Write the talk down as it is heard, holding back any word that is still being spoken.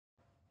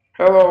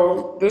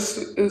Hello, this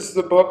is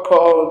the book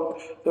called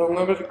The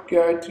Unlimited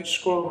Guide to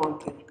Squirrel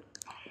Hunting.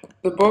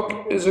 The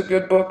book is a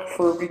good book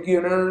for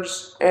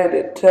beginners and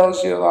it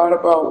tells you a lot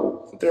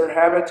about their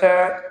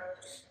habitat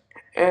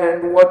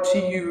and what to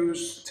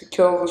use to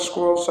kill the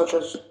squirrels, such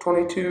as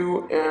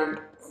 22 and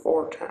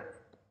 410.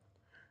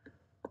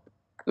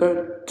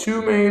 The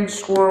two main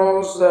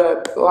squirrels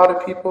that a lot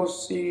of people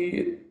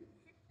see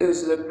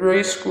is the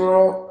gray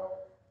squirrel.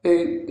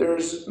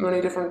 There's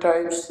many different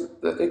types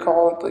that they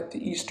call it, like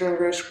the eastern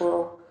gray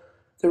squirrel.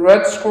 The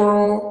red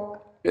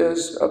squirrel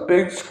is a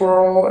big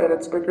squirrel and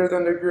it's bigger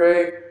than the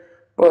gray,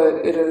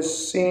 but it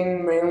is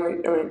seen mainly,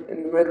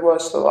 in the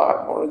Midwest a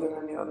lot more than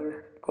any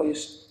other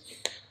place.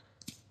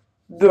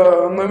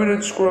 The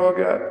Unlimited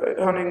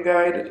Hunting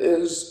Guide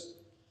is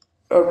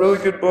a really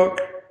good book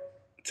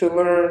to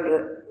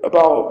learn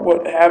about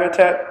what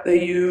habitat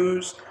they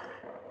use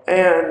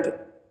and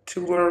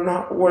to learn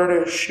where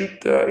to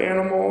shoot the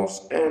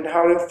animals and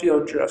how to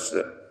field dress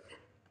it.